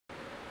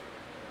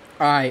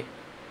Alright.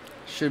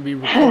 Should be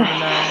recording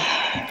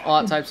now. All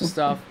that types of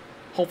stuff.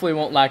 Hopefully it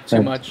won't lag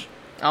too much.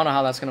 I don't know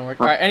how that's gonna work.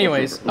 Alright,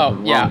 anyways. Oh,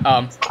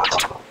 yeah,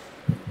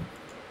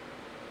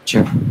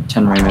 Sure.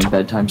 10Rayman's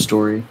bedtime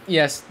story.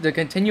 Yes, the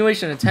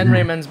continuation of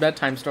 10Rayman's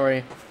bedtime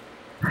story.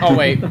 Oh,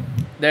 wait.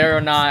 They're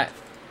not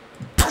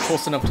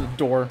close enough to the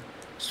door.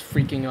 Just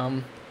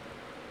freaking,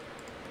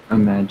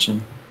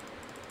 Imagine.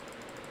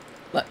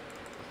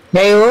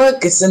 Hey,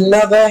 look, it's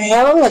another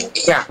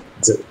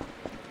helicopter.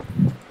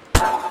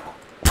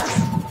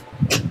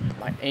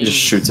 It just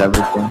shoots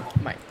everything.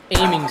 My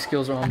aiming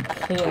skills are on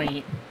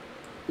point.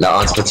 Not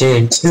on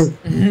Splatoon 2.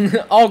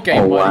 Okay,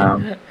 oh, buddy.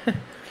 wow.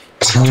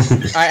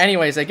 Alright,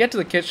 anyways, I get to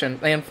the kitchen.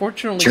 They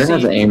unfortunately Sure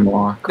has an aim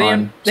lock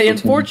they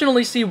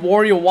unfortunately see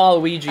Wario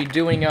Waluigi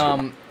doing,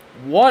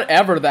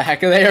 whatever the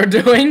heck they are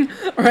doing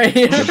right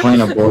here. They're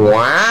playing a board.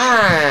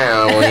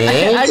 Wow,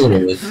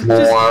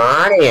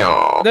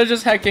 Wario. They're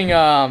just hacking,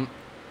 I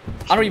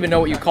don't even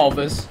know what you call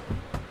this.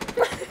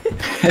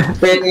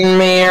 Spin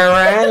me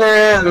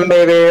around,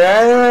 baby,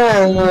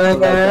 around.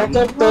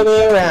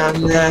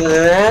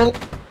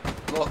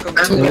 Welcome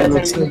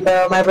I'm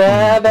to my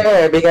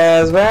brother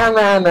because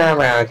round,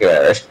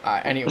 good.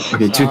 Anyway.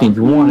 Okay, two things.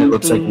 One, it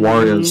looks like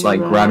Wario's like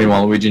grabbing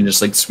Waluigi and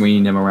just like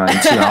swinging him around.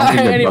 Two,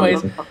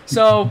 anyways,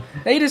 so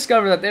they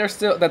discover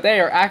that they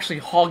are actually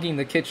hogging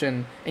the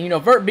kitchen, and you know,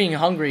 Vert being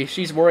hungry,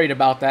 she's worried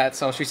about that,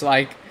 so she's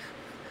like,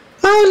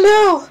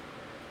 "Oh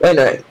no!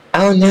 Wait,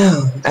 oh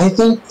no! I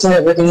think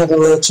that we're gonna have a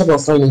little trouble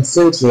finding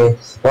food here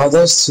while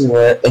those two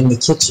are in the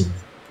kitchen."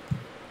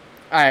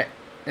 Alright,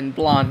 and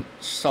Blonde,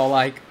 so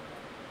like,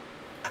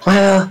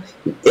 well,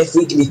 if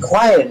we can be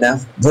quiet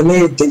enough, then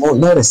maybe they won't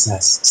notice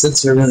us,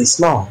 since we're really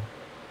small.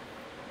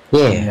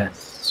 Yeah. Yes,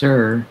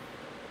 sir.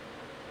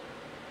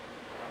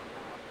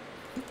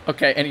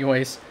 okay,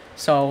 anyways,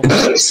 so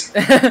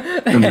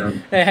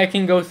they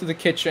can go through the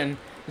kitchen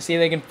to see if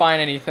they can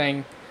find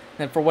anything.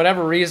 And for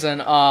whatever reason,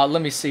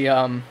 let me see,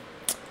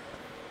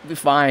 we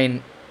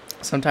find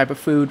some type of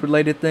food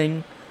related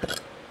thing.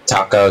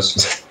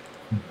 Tacos.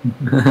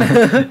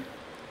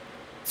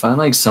 Find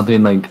like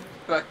something like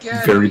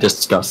Spaghetti. very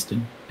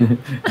disgusting.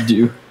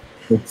 Do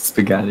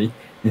spaghetti.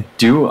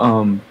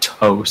 Do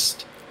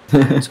toast.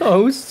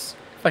 Toasts,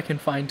 if I can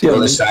find Kill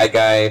the toast. shy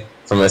guy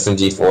from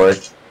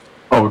SMG4.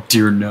 Oh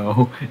dear,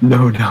 no.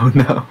 No.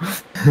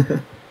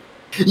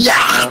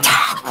 Yeah!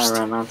 I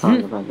ran out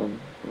talking about them.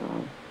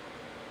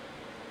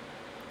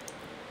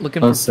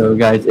 Looking for Also,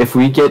 guys, if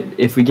we get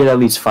at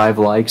least 5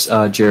 likes,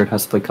 Jared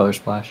has to play Color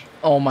Splash.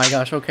 Oh my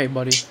gosh, okay,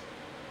 buddy.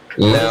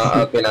 No,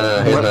 okay,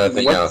 no. Here's another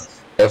thing now.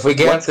 If we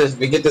get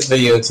this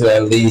video to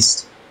at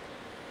least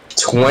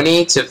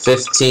 20 to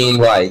 15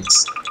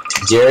 likes,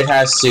 Jared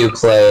has to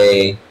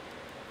play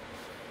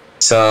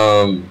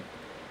some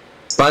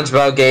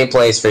SpongeBob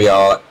gameplays for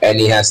y'all, and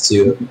he has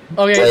to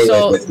Okay, play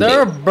so with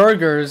there are me.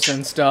 burgers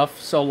and stuff,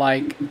 so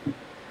like,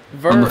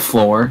 On the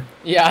floor.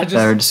 yeah, That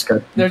are just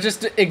disgusting. they're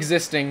just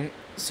existing.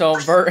 So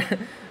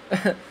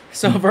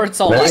Vert's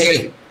all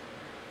like,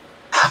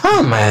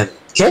 Oh my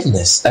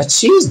goodness, a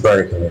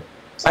cheeseburger.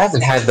 I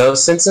haven't had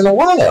those since in a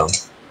while.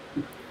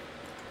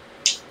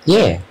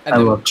 Yeah. I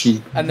love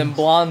cheese. and then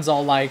Blonde's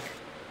all like,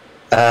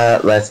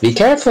 Let's be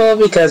careful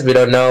because we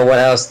don't know what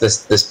else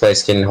this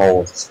place can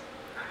hold.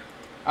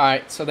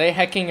 alright, so they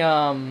hecking,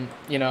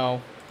 you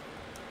know,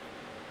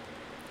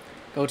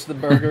 go to the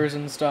burgers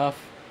and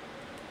stuff.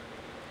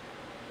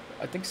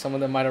 I think some of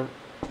them might have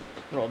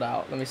rolled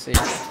out. Let me see.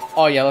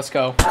 Oh yeah, let's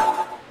go.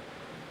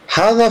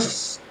 How the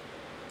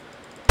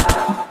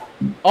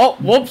Oh,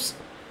 whoops.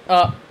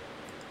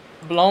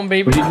 Blown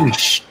baby. What do you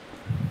do?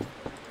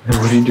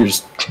 What do you do?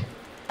 Just...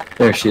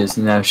 There she is.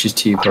 Now she's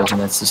T-posing.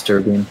 That's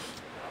disturbing.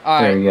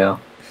 There you Alright.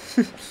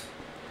 go.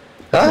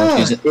 Now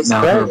she's it's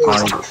now her very-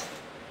 body.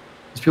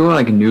 These people are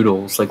like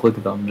noodles. Like, look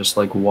at them, just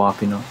like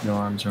whopping up their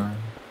arms around.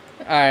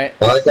 Alright.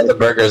 I like that the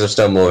burgers are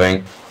still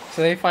moving.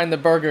 So they find the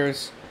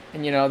burgers,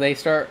 and you know, they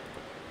start,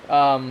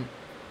 yeah,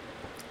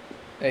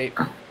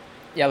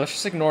 let's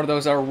just ignore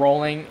those that are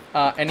rolling.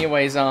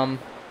 Anyways,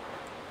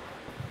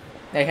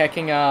 they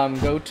hecking,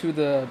 go to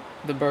the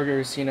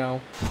burgers, you know.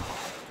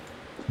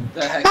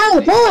 The heck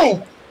Oh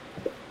boy!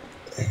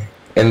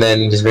 And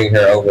then just bring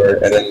her over,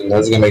 and then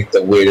that's gonna make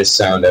the weirdest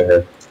sound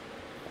ever.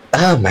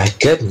 Oh my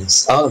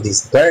goodness, all of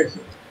these burgers.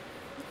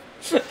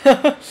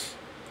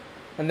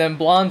 And then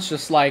Blonde's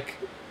just like,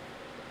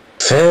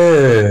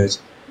 Food.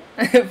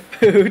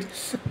 food.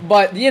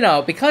 But, you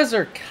know, because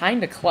they're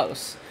kind of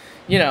close,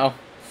 you know.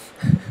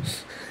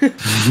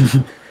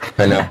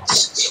 I know.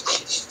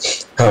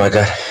 Oh my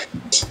god.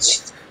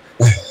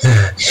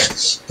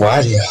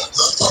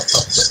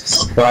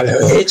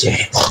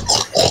 Waluigi.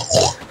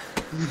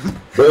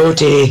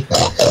 Booty.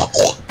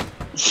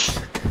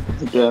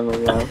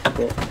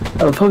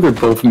 I love how they're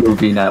both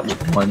moving at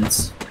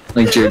once.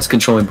 Like Jared's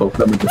controlling both of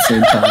them at the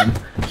same time.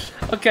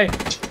 Okay.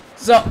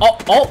 So,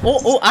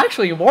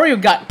 actually,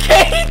 Wario got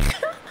cake!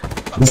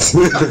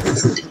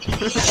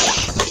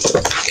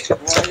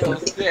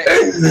 Wario's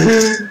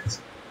dick.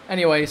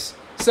 Anyways,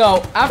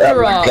 So after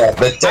the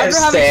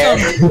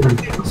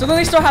so then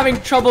they start having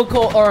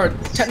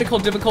technical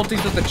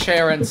difficulties with the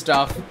chair and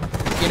stuff,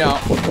 you know.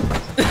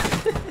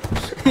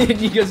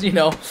 Because you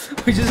know,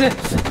 they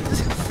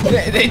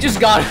just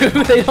got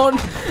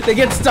they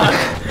get stuck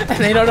and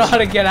they don't know how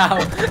to get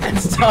out and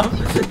stuff,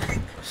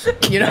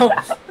 you know.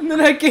 And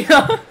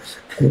the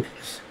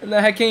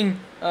hecking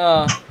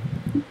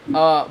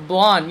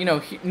blonde, you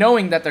know,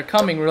 knowing that they're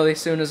coming really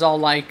soon, is all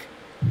like,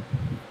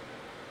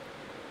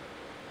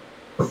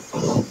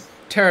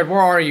 Taryn, where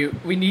are you?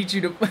 We need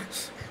you to.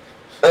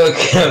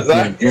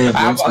 Okay,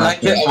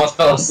 I almost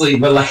fell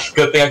asleep, but like,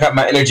 good thing I got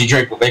my energy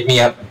drink will wake me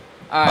up.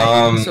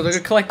 Alright, so they're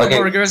gonna collect the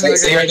burgers. And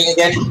say everything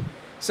again.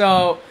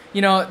 So,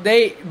 you know,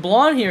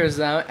 Blonde hears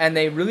them, and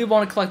they really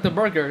want to collect the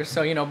burgers,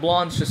 so, you know,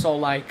 Blonde's just all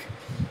like,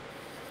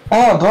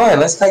 oh boy,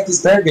 let's collect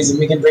these burgers and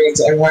we can bring it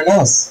to everyone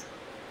else.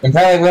 And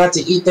probably we'll have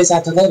to eat this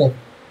after later.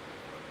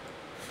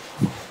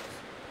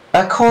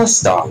 Of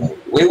course, darling.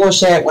 We will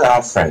share it with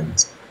our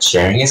friends.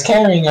 Sharing is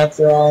caring,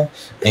 after all.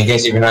 In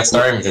case you're not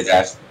starving to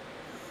death.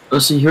 Oh,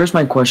 see, here's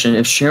my question.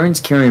 If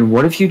sharing's caring,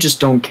 what if you just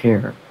don't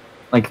care?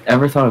 Like,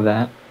 ever thought of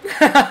that?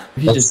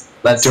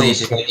 Let's see,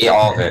 she's gonna eat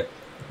all of it.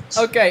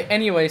 Okay,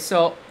 anyway,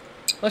 so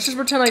let's just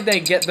pretend like they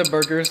get the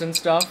burgers and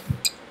stuff.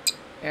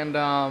 And,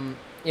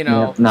 you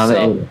know,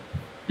 yeah,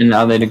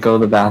 now they go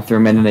to the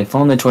bathroom, and then they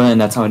fall in the toilet,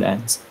 and that's how it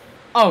ends.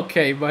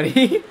 Okay,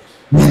 buddy.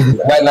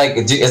 But, like,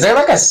 is there,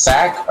 like, a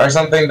sack or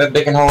something that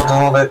they can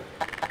hold it?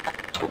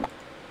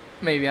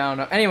 Maybe, I don't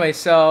know. Anyway,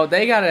 so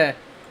they gotta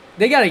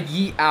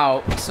yeet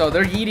out, so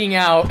they're yeeting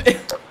out.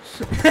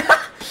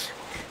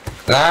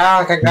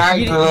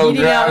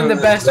 Yeeting out in the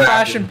best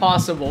fashion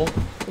possible.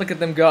 Look at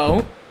them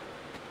go.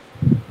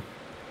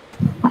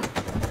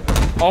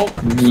 Oh.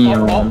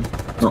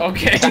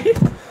 Okay.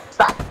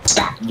 Stop.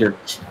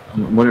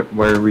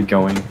 Where are we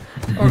going?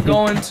 We're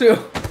going to.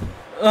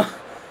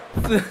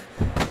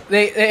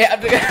 They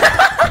have to.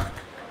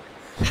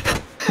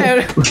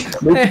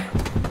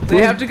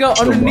 They have to go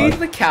underneath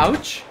the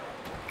couch,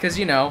 cause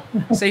you know,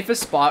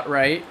 safest spot,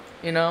 right?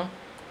 You know.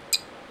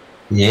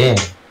 Yeah.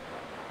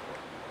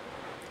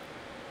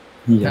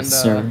 And, Yes,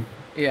 sir.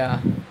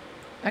 Yeah.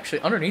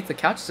 Actually, underneath the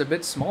couch is a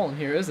bit small in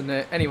here, isn't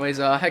it? Anyways,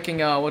 hecking,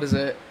 what is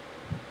it?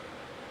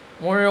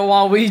 Mario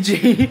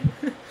Waluigi.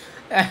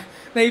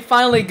 They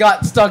finally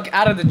got stuck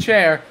out of the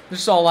chair. They're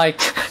just all like...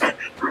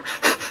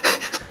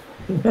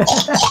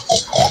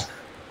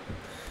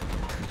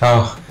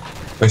 Oh,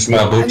 where's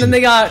my booty? And then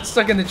they got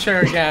stuck in the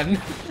chair again.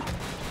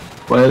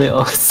 Why are they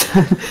all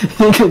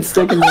they get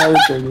stuck in the other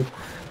chair?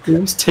 They're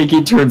just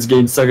taking turns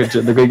getting stuck in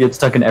chair. They're gonna get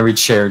stuck in every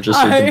chair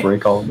just so they can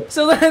break all of them.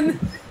 So then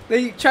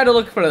they try to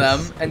look for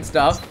them and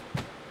stuff.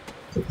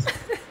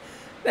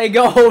 They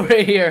go over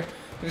here.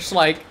 They're just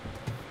like,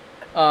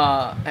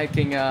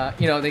 hecking,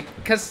 you know,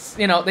 cause,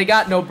 you know, they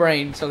got no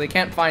brain, so they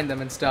can't find them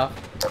and stuff.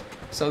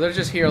 So they're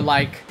just here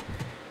like...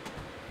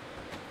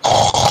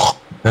 Oh,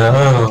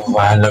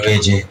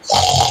 Waluigi.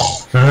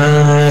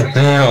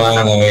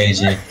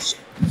 Waluigi.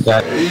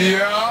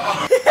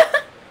 Yeah.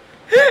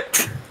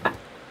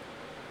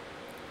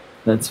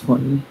 That's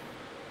funny.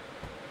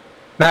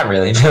 Not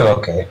really, but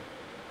okay.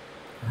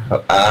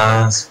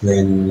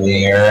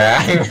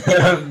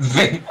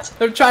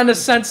 They're trying to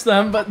sense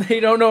them, but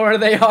they don't know where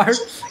they are,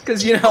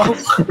 because, you know,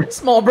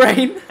 small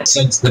brain.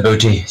 Sense the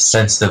booty,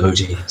 sense the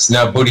booty.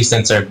 No, booty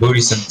sensor,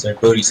 booty sensor,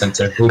 booty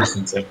sensor, booty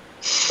sensor.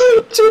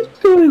 It just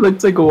really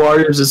looks like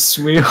Warriors just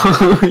swinging.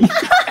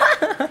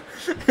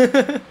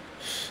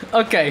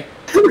 Okay.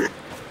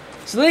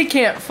 So they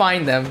can't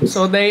find them,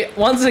 so they,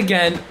 once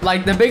again,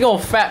 like the big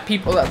old fat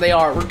people that they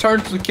are, return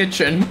to the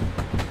kitchen.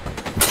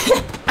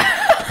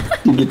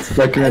 You get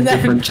stuck in a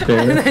different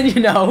chair. And then,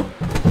 you know...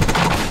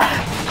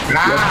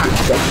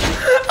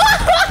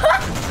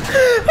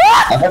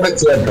 I have it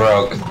till it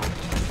broke.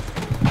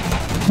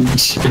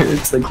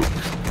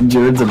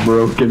 Jared's a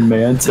broken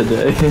man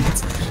today.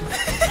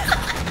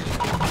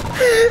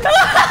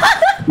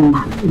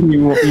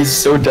 He's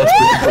so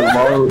desperate to put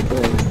Wario.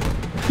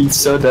 He's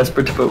so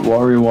desperate to put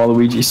Wario and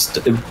Waluigi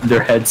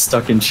their heads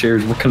stuck in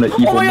chairs. What kind of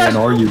evil man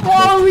are you?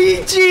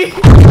 Waluigi!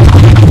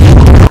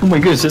 Oh my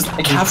goodness, just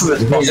like half of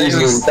it.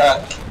 He's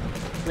stuck.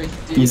 Wait,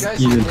 He's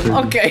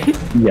Okay.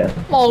 Yeah.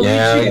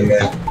 Waluigi.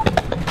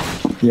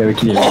 Yeah, we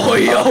can hear Oh,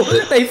 yo,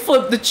 they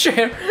flipped the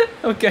chair.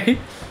 Okay.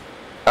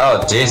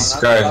 Oh, Jesus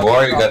Christ,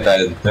 Wario got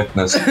that in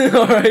thickness.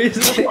 Alright,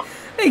 so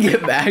they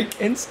get back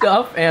and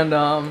stuff, and,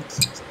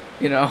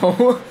 you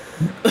know.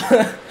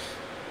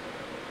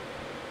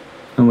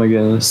 Oh my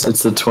goodness,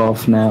 it's the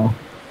 12th now.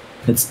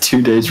 It's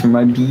 2 days from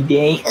my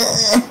B-Day.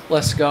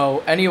 Let's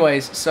go.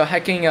 Anyways, so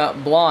hecking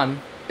Blonde,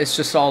 it's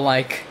just all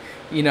like,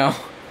 you know.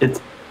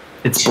 It's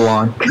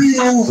blonde.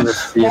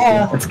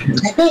 I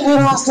think we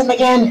lost him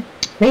again.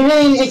 We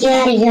really need to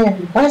get out of here.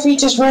 What if we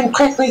just run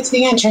quickly to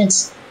the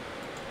entrance?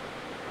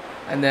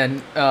 And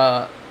then,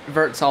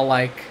 Vert's all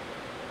like...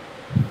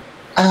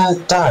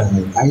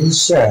 Darling, are you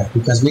sure?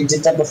 Because we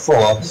did that before,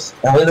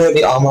 and we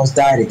literally almost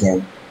died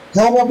again.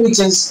 How about we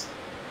just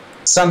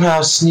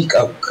somehow sneak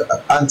up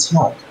on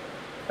top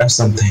or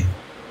something?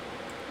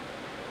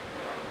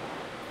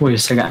 Wait a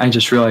second, I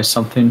just realized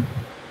something.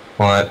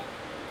 What?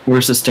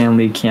 Where's the Stan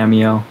Lee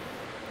cameo?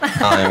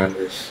 I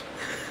remember.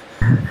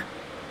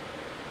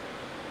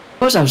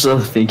 I was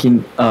actually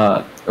thinking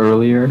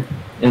earlier,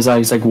 is I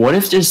was like, what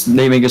if just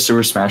they make a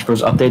Super Smash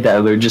Bros. Update that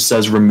literally just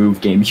says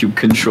remove GameCube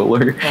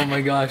controller? Oh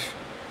my gosh.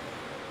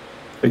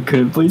 I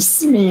couldn't play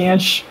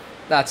Smash.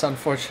 That's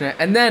unfortunate.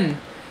 And then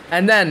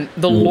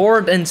the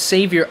Lord and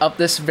Savior of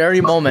this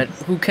very moment,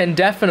 who can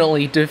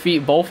definitely defeat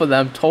both of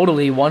them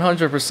totally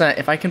 100%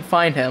 if I can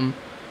find him.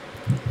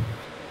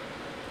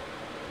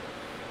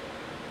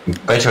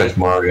 Bet you it's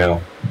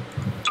Mario.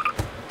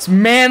 It's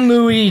Man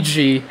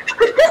Luigi.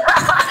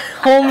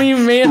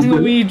 Homie Man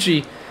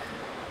Luigi.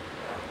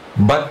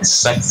 Butt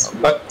sex.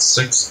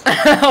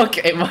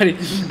 Okay, buddy.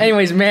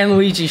 Anyways, Man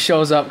Luigi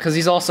shows up because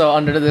he's also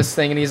under this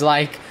thing and he's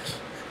like,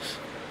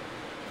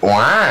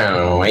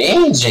 wow,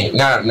 agent.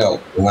 No,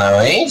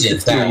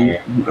 agent's down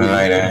here.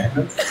 Right.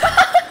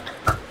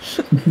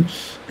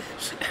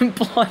 and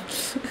Blonde.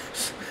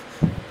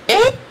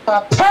 It's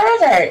a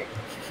pervert.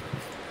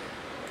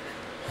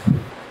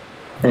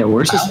 Hey,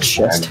 where's his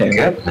chest hair?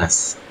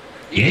 Goodness.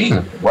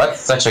 What's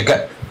such a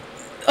good?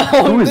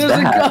 Oh, Who is there's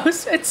that? a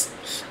ghost.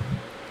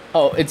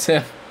 It's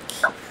him.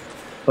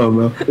 Oh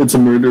no, it's a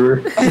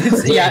murderer.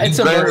 Yeah, it's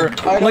a murderer.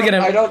 Look at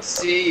him. I don't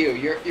see you.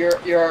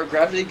 You're a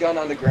gravity gun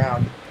on the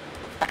ground.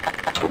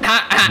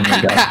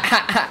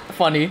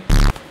 Funny.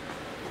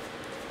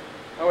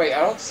 Oh wait, I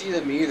don't see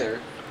them either.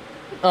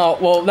 Oh,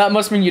 well, that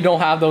must mean you don't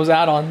have those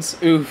add-ons.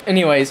 Oof.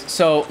 Anyways,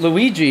 so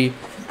Luigi,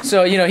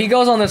 so, you know, he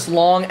goes on this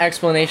long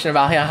explanation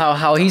about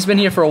how he's been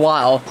here for a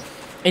while,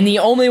 and the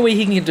only way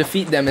he can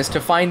defeat them is to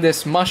find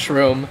this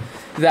mushroom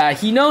that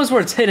he knows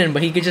where it's hidden,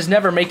 but he could just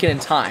never make it in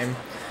time.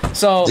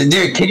 So...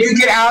 Dude, can you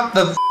get out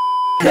the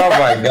oh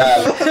my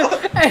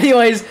god.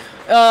 Anyways,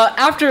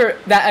 after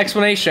that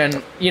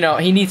explanation, you know,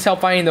 he needs help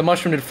finding the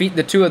mushroom to defeat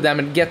the two of them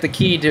and get the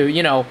key to,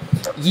 you know,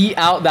 yeet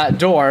out that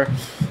door.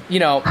 You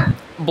know,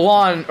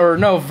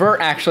 Vert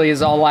actually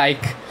is all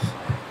like,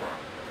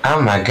 Oh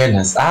my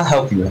goodness, I'll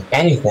help you with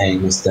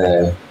anything,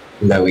 Mr.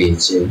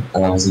 Luigi, as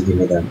long as you give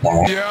me them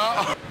back.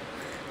 Yeah.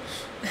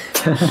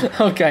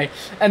 okay.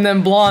 And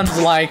then Blonde's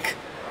like,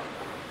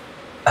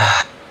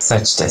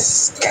 Such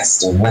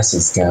disgusting. Let's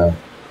just go.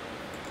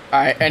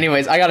 alright,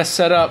 anyways, I gotta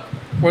set up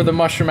where the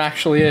mushroom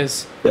actually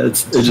is. Yeah, it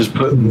just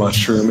put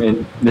mushroom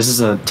in. This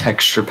is a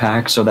texture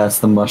pack, so that's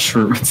the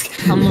mushroom.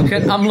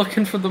 I'm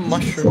looking for the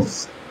mushroom.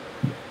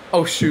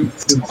 Oh shoot.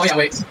 Oh yeah,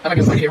 wait. I might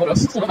be able to here. Hold up.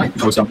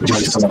 Hold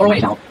on. Oh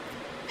wait.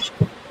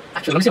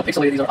 Actually, let me see how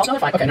pixelated these are. Oh, no,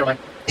 fine. Okay, never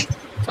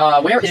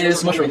mind. Where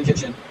is mushroom? In the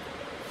kitchen.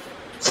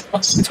 Oh,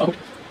 Toad.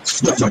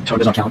 Toad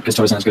doesn't count because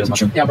Toad isn't as good as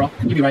mushroom. Yeah, bro.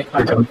 You'd be right.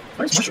 You're Toad.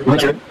 Where's The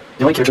mushroom?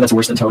 only character that's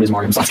worse than Toad is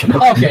Mario Slash.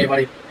 Okay,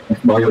 buddy.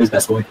 Mario is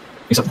best boy.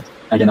 Except,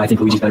 again, I think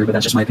Luigi's better, but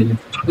that's just my opinion.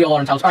 We all are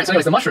in Toads. Alright, so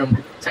anyways, the mushroom.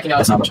 It's hacking out.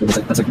 That's not mushroom.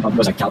 That's from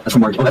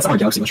Mario. Oh, that's not Mario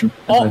Galaxy mushroom.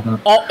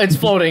 Oh, it's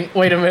floating.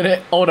 Wait a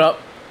minute. Hold up.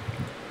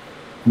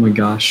 Oh my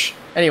gosh.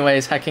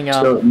 Anyways, hacking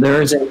out. So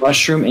there is a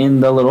mushroom in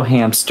the little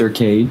hamster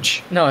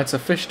cage. No, it's a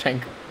fish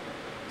tank.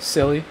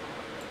 Silly.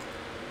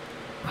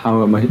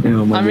 How am I?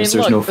 Oh my I mean, goodness,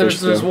 there's look, no fish.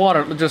 there's though.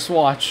 water. Just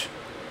watch.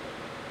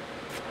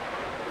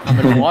 I'm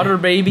in water,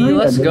 baby. Oh, yeah,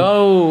 Let's dude.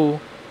 go.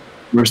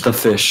 Where's the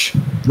fish?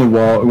 The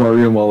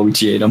Wario and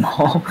Waluigi ate them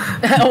all.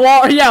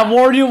 Yeah,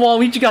 Wario and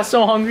Waluigi got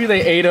so hungry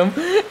they ate him.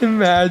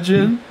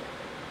 Imagine.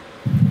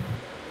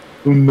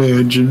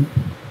 Imagine.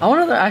 I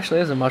wonder if there actually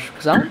is a mushroom,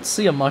 because I don't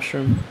see a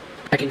mushroom.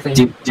 Hacking thing.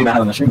 Do you not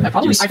have a mushroom? I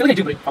feel Yes. like I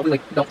do, but I probably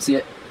like don't see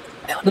it.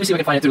 Let me see if I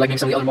can find it through like maybe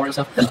some of the other Mario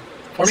stuff.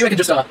 Or maybe I can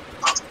just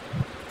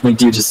Like,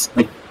 do you just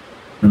like?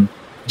 Do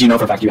you know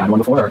for a fact you had one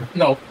before? Or?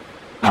 no.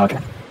 Oh, okay.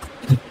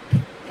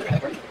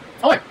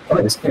 Oh wait. Oh, there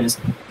it is. There it is.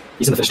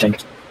 He's in the fish tank.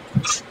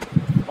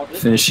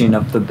 Finishing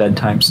up the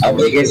bedtime How story.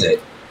 big is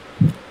it?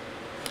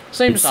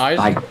 Same It's size.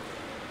 like-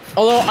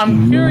 Although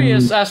I'm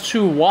curious as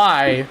to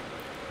why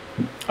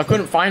I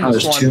couldn't find Oh,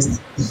 this there's one.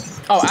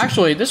 two. Oh,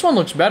 actually, this one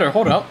looks better.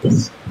 Hold up.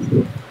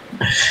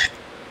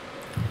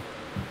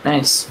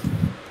 Nice.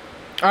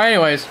 Alright,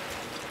 anyways.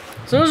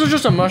 So there's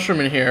just a mushroom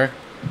in here.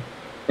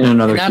 And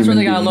another And that's where human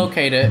they gotta being.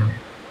 locate it.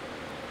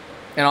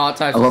 And all that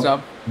types I of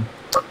love-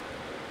 stuff.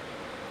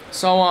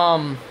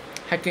 So,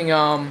 hacking,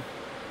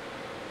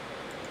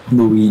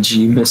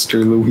 Luigi,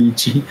 Mr.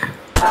 Luigi.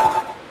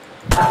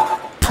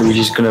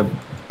 Luigi's gonna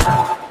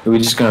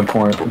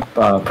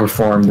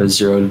perform the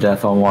 0 to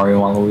death on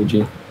Wario and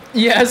Luigi.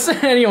 yes,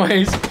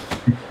 anyways.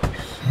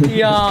 He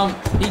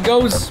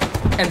goes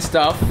and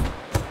stuff.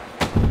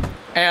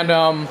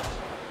 And,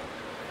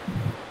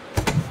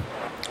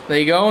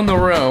 they go in the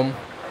room.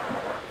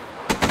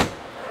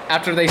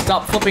 After they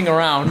stop flipping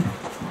around.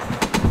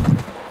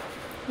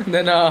 And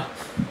then, oh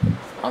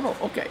no,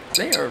 okay.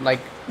 They are, like,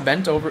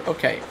 bent over.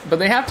 Okay. But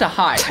they have to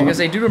hide. Because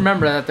they do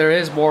remember that there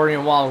is Wario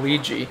and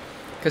Waluigi.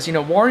 Because, you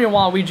know, Wario and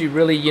Waluigi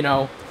really, you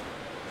know...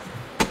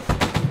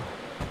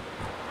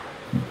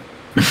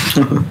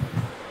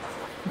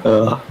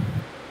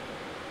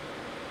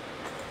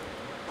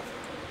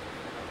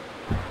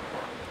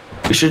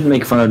 We shouldn't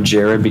make fun of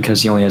Jared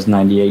because he only has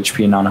 90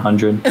 HP and not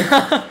 100.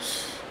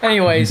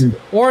 Anyways,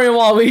 Wario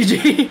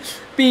Waluigi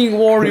being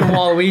Wario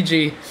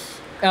Waluigi.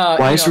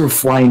 Why is there a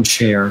flying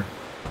chair?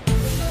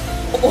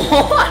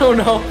 Oh, I don't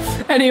know.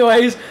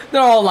 Anyways,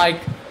 they're all like.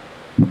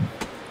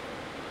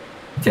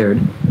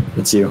 Jared,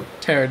 it's you.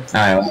 Jared.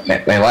 Alright,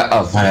 wait, what?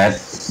 Oh, my bad.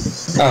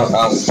 Wait,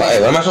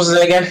 what am I supposed to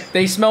say again?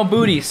 They smell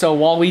booty, so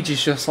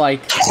Waluigi's just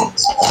like.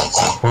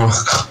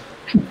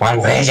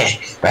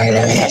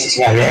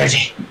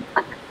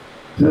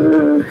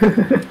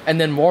 And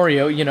then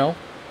Wario, you know,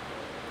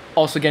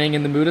 also getting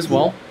in the mood as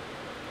well.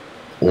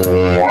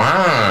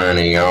 Wario.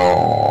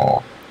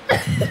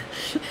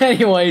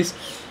 Anyways.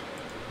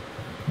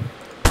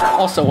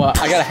 Also,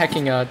 I got a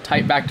hecking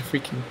type back to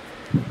freaking.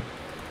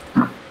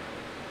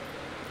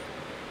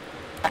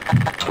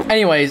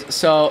 Anyways,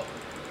 so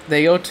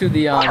they go to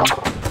the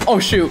oh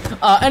shoot.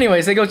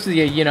 Anyways, they go to the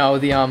you know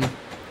the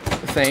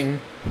thing.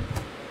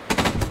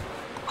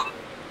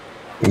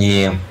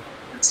 Yeah.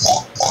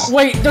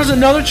 Wait, there's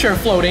another chair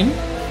floating.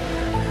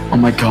 Oh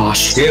my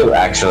gosh. Two,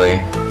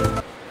 actually.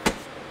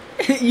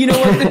 You know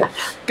what,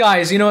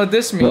 guys? You know what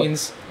this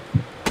means?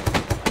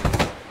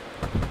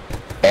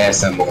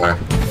 ASMR.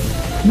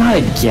 Not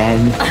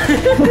again.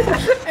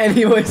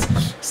 Anyways,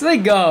 so they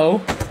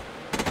go.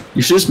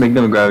 You should just make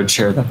them grab a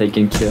chair that they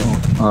can kill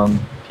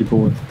people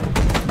with.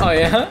 Oh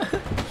yeah.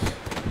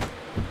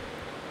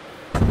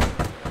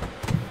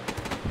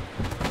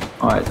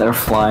 Alright, they're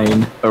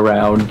flying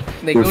around.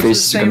 They Your go to face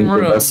the is same gonna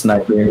give room. us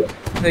nightmare.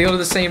 They go to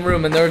the same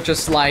room and they're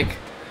just like.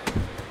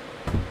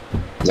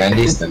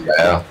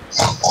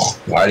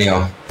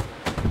 Wario.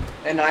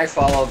 And I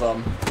follow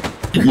them.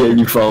 Yeah,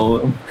 you follow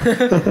them.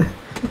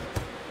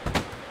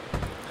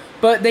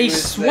 But they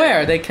Who's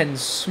swear there? they can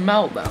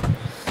smell them,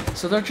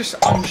 so they're just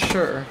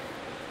unsure.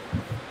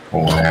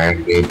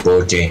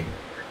 Booty.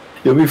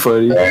 You'll be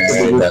funny.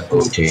 That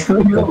booty.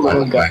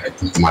 Oh, God.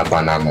 My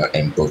banana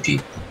and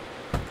booty.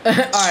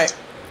 Alright.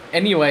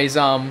 Anyways,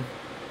 Am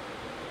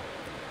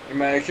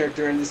I a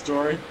character in the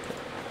story?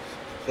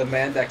 The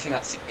man that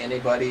cannot see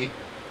anybody.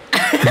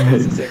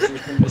 Is this actually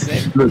from the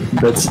same? Look,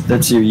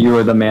 that's you. You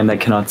are the man that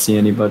cannot see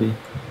anybody.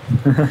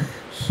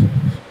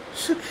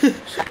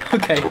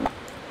 okay.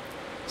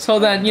 So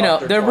then, you know,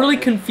 they're really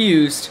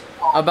confused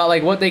about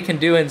like what they can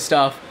do and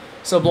stuff.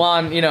 So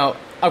Blonde, you know,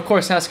 of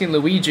course asking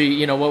Luigi,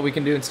 you know, what we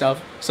can do and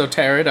stuff. So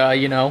Tarot,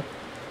 you know.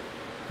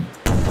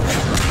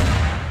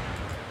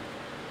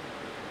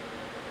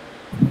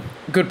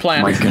 Good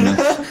plan. My goodness.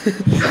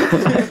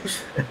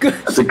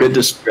 That's a good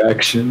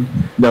distraction.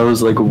 That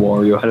was like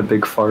Wario had a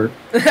big fart.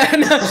 The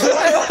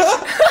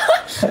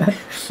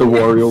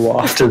Wario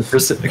wafted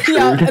occurred.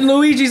 Yeah, and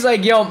Luigi's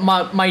like, yo,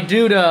 my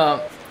dude,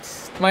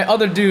 my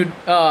other dude,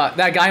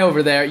 that guy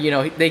over there, you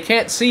know, they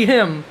can't see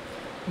him,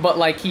 but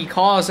like he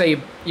caused a,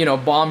 you know,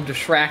 bomb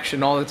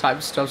distraction, all the type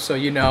of stuff, so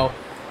you know,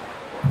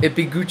 it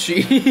be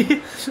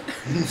Gucci.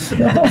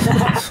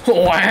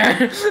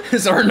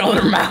 Is there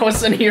another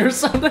mouse in here or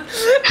something?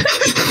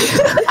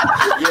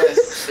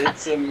 Yes,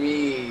 it's a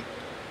me.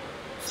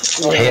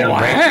 Hey,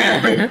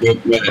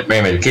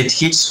 Raymond, can you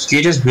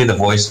just be the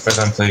voice for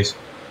them, please?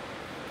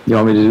 You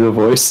want me to do the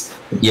voice?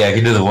 Yeah, I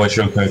can do the voice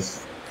real quick.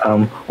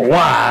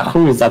 Wow,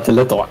 who is that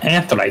little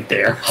ant right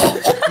there?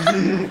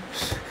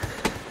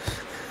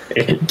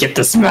 Get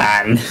this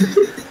man.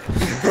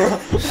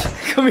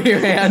 Come here,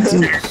 ant.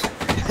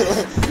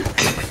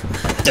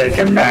 Take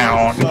him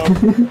down.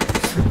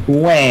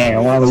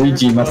 Wow,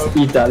 Waluigi must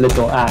eat that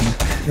little ant.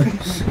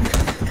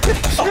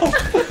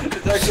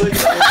 It's actually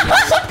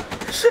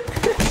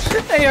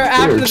They are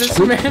after this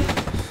man.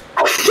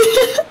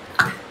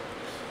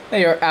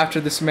 They are after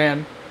this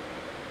man.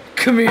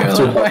 Come here,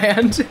 little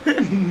ant.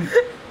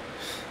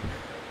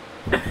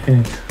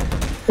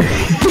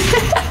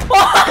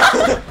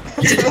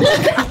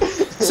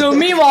 So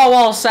meanwhile,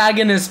 while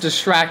Sagan is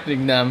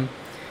distracting them,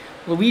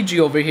 Luigi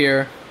over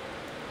here,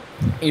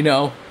 you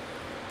know,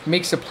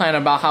 makes a plan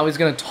about how he's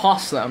gonna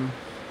toss them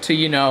to,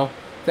 you know,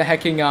 the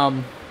hecking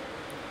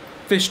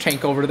fish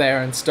tank over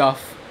there and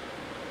stuff.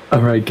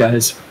 Alright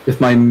guys,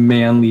 with my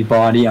manly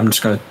body, I'm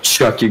just gonna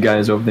chuck you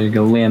guys over there. You're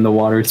gonna land in the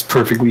water, it's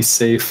perfectly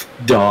safe.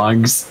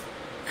 Dogs.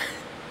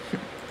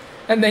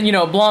 And then, you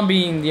know, Blonde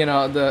being, you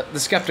know, the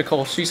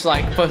skeptical, she's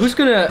like, but who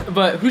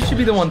should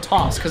be the one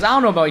tossed? Because I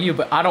don't know about you,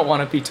 but I don't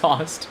want to be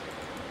tossed.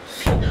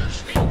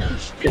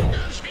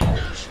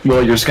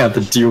 Well, you're just gonna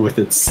have to deal with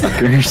it,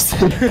 suckers.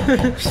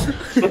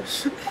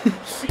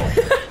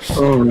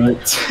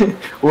 Alright.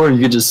 Or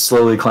you could just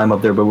slowly climb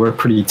up there, but we're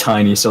pretty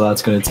tiny, so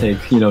that's gonna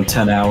take, you know,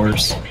 10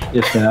 hours,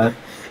 if that.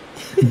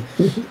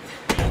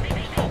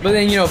 But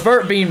then, you know,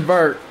 Vert being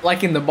Vert,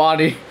 like in the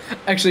body.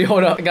 Actually,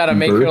 hold up, I gotta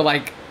make her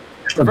like...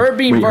 Vert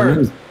being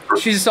Vert.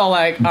 She's just all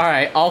like,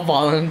 alright, I'll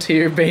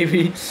volunteer,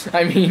 baby.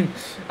 I mean,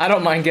 I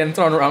don't mind getting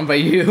thrown around by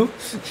you,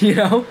 you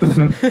know?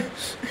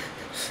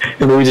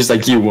 And then we just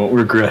like, you won't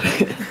regret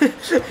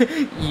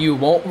it. You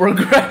won't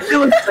regret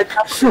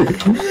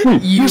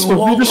it. You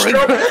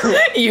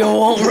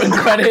won't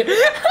regret it.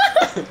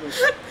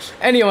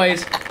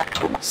 Anyways,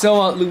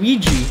 so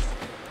Luigi,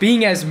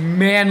 being as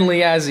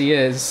manly as he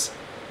is,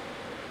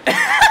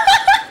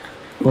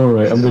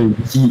 Alright, I'm gonna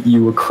yeet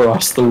you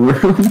across the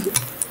room.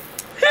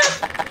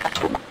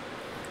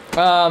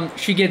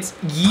 She gets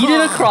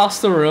yeeted across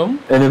the room.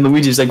 And then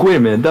Luigi's like, wait a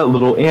minute, that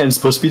little ant is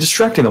supposed to be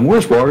distracting them.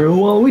 Where's Wario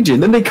and Waluigi?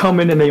 And then they come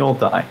in and they all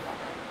die.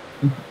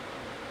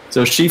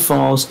 So she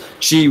falls.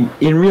 She,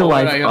 in real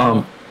life,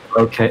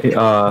 okay,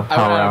 I went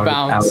out of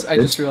bounds. I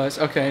just realized.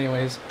 Okay,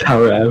 anyways.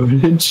 Power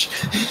outage.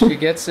 She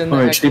gets in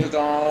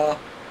the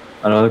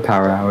Another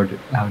power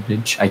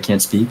outage. I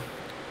can't speak.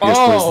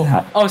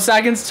 Oh,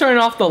 Sagan's turning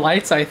off the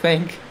lights, I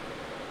think.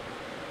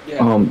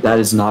 Yeah. That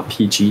is not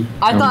PG.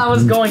 I thought I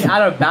was going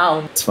out of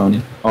bounds. It's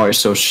funny. Alright,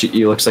 so it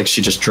looks like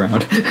she just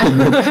drowned.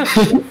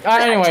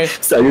 Anyway,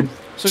 so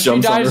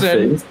she dives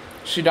in. Face.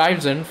 She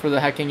dives in for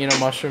the hecking,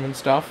 mushroom and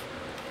stuff.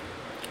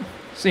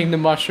 Seeing the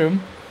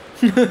mushroom.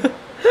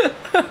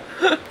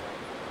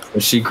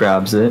 She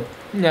grabs it.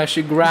 Yeah,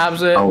 she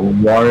grabs it. Oh,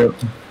 Wario.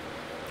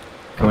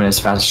 Going as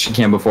fast as she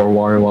can before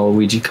Wario and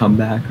Waluigi come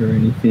back or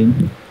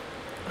anything.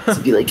 To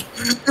be like.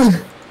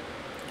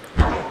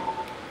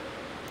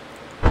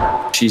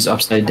 She's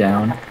upside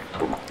down.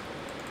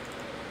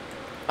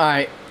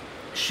 Alright.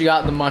 She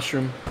got the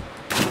mushroom.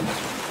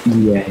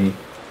 Yay.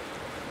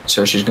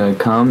 So she's gonna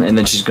come and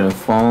then she's gonna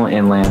fall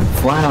and land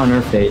flat on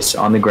her face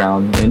on the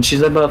ground. And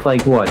she's above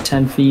like what,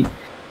 10 feet?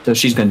 So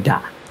she's gonna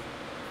die.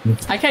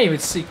 I can't even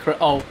see.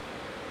 Oh.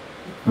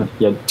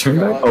 Yeah, turn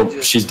back. Oh,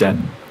 she's dead.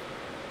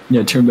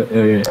 Yeah, turn back.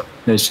 Oh, yeah.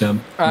 Nice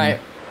job. Alright.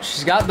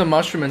 She's got the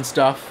mushroom and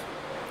stuff.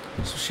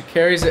 So she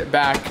carries it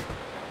back.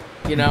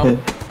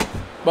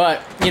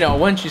 But,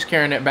 when she's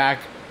carrying it back,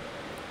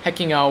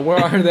 hecking, where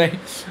are they?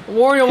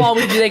 Wario and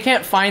Waluigi, they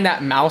can't find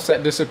that mouse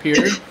that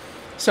disappeared.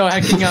 So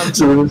hecking,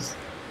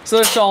 so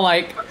it's all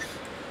like...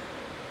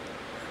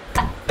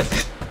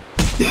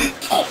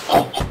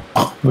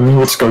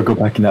 Let's go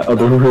back in that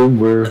other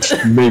room where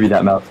maybe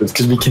that mouse is,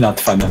 because we cannot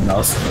find that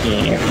mouse.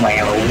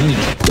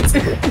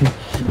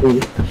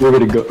 We're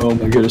gonna go, oh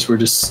my goodness, we're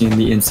just seeing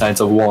the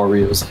insides of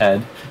Wario's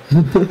head.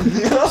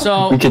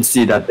 So we can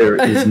see that there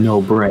is no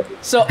brain.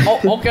 So,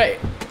 okay.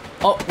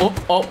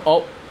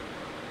 Oh.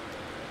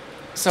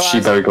 So she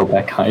better go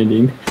back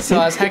hiding.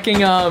 So as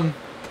hecking,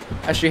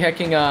 as she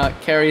hecking,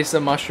 carries the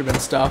mushroom and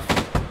stuff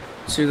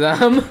to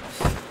them,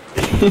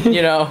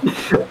 she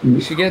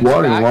gets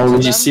Wario, back why to would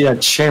them. you see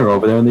that chair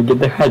over there and they get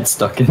their head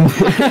stuck in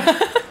there?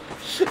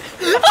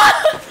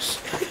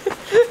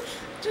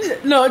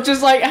 No,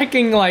 just like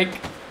hecking, like,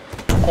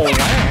 oh.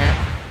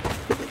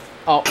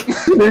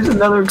 There's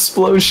another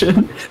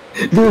explosion.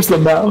 There's the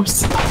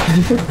mouse.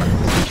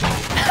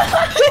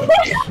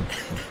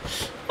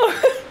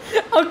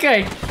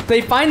 Okay, they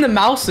find the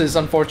mouses,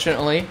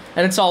 unfortunately,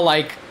 and it's all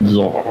like...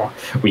 Yeah,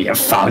 we have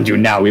found you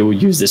now. We will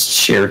use this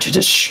chair to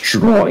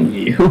destroy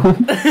you.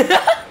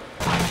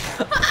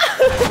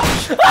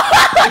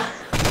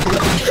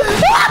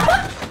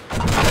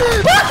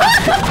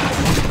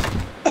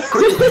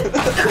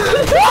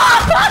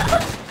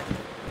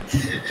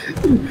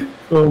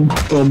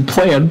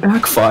 Plan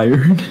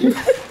backfired.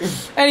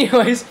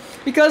 Anyways,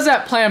 because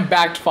that plan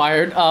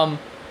backfired,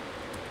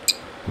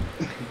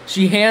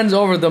 she hands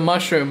over the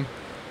mushroom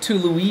to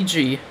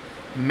Luigi,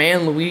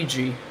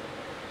 Luigi.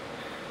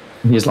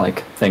 He's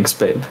like, thanks,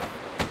 babe.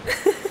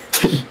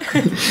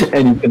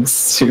 And he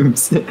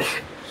consumes it.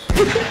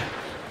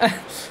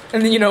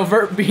 And then,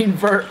 Vert being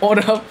Vert, hold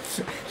up.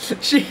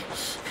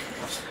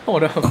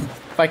 Hold up.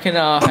 If I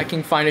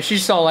can find it.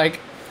 She's all like,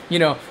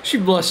 she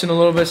blushing a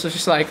little bit, so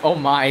she's like, oh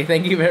my,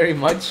 thank you very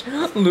much,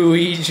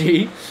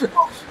 Luigi.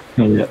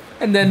 Yeah.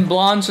 And then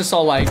Blonde's just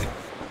all like,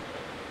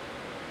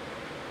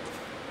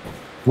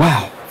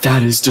 wow,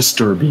 that is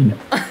disturbing.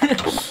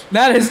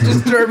 That is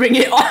disturbing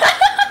it.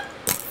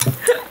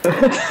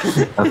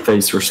 That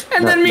face was.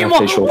 And then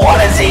meanwhile,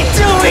 what is he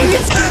doing?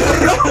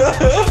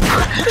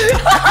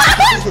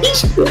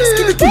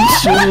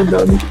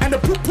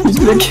 He's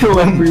gonna kill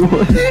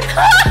everyone.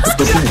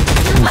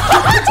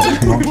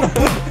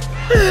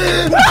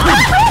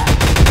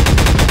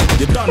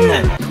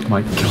 Oh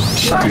my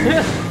gosh,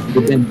 dude.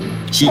 But then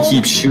he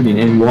keeps shooting,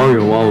 and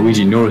Wario and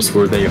Waluigi notice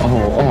where they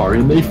all are,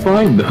 and they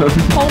find them.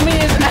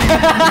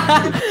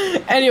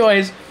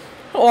 Anyways,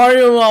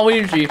 Wario and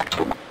Waluigi,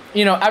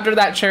 after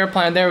that chair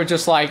plan, they were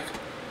just like...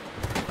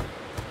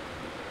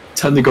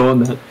 Time to go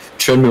on that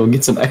treadmill and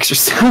get some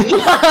exercise.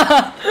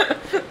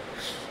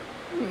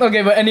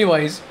 Okay, but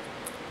anyways,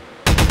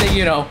 they,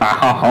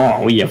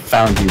 we have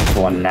found you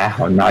for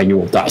now. Now you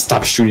will die.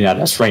 Stop shooting at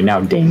us right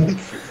now, Damon.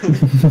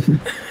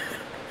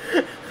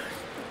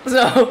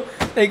 So,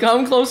 they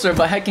come closer,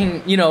 but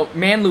hecking,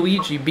 man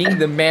Luigi, being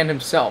the man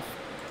himself,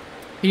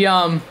 he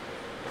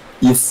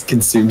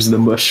consumes the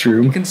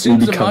mushroom. He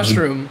consumes the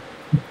mushroom.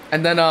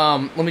 And then,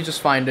 let me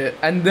just find it.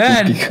 And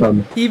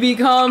then, he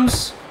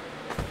becomes...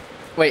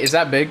 Wait, is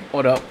that big?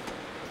 Hold up.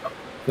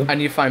 I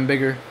need to find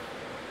bigger.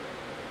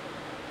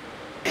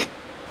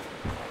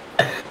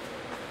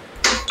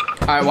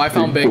 Alright, well, I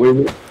found big.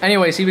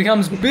 Anyways, he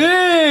becomes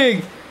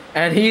big!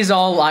 And he's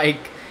all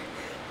like...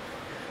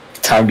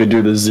 Time to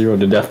do the 0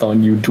 to death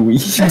on you,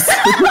 dweebs.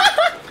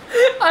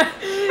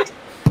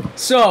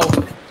 So,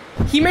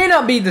 He may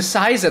not be the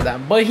size of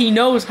them, but he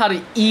knows how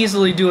to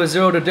easily do a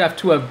 0 to death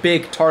to a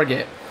big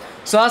target.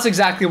 So that's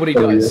exactly what he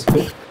does.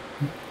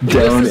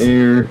 Down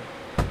air.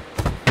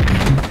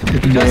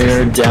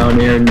 Nair, down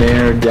air,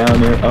 nair,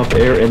 down air, up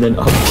air, and then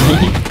up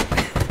D.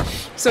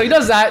 So he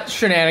does that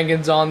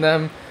shenanigans on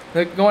them.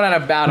 They're going out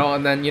of battle,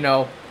 and then, you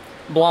know,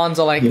 Blonde's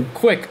all like,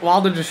 quick, while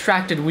they're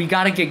distracted, we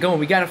gotta get going.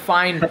 We gotta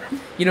find,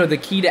 you know, the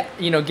key to,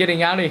 you know,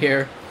 getting out of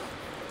here.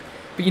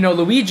 But, you know,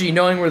 Luigi,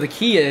 knowing where the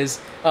key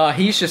is,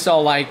 he's just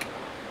all like,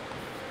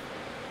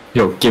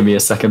 yo, give me a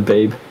second,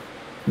 babe.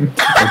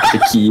 Like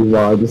the key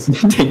while I just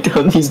take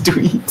down these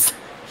dweebs.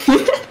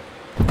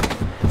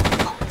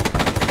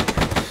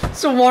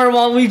 so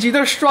Waluigi,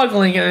 they're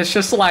struggling, and it's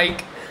just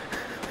like...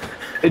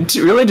 It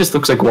really just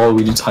looks like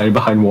Waluigi's hiding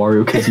behind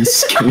Wario because he's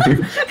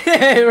scared.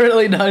 Yeah, it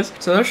really does.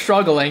 So they're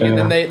struggling, and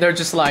then they're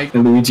just like...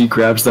 And Luigi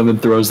grabs them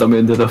and throws them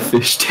into the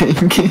fish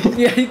tank.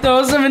 Yeah, he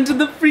throws them into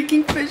the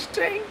freaking fish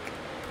tank.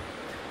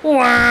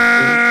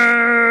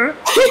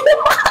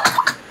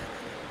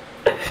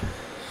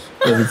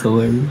 That was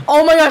hilarious.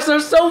 Oh my gosh, they're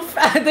so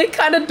fat, they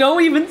kind of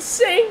don't even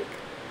sink.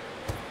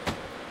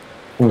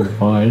 Oh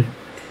my.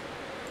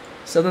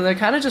 So then they're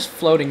kind of just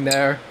floating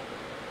there.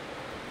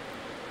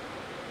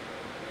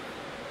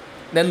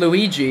 Then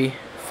Luigi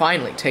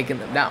finally taking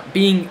them down,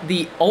 being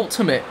the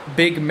ultimate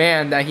big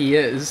man that he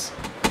is.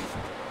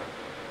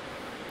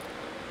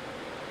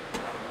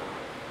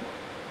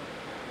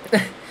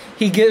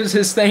 He gives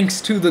his thanks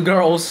to the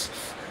girls,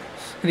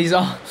 and he's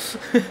all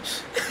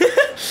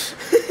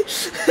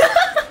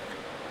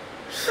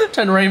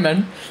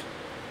 10Rayman.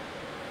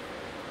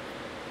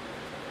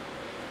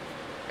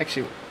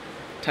 Actually,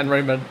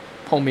 10Rayman,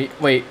 homie,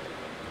 wait.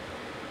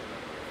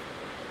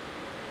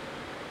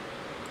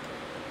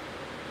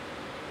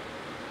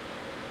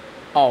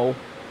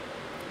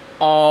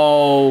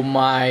 Oh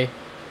my.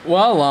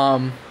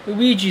 Well,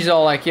 Luigi's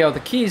all like, yo, the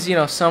key's, you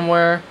know,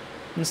 somewhere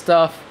and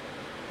stuff.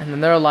 And then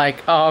they're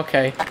like, oh,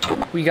 okay,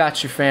 we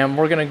got you, fam.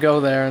 We're gonna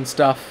go there and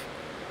stuff.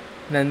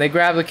 And then they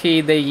grab the key,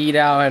 they yeet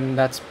out, and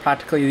that's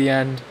practically the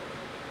end.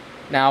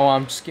 Now,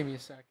 just give me a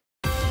sec.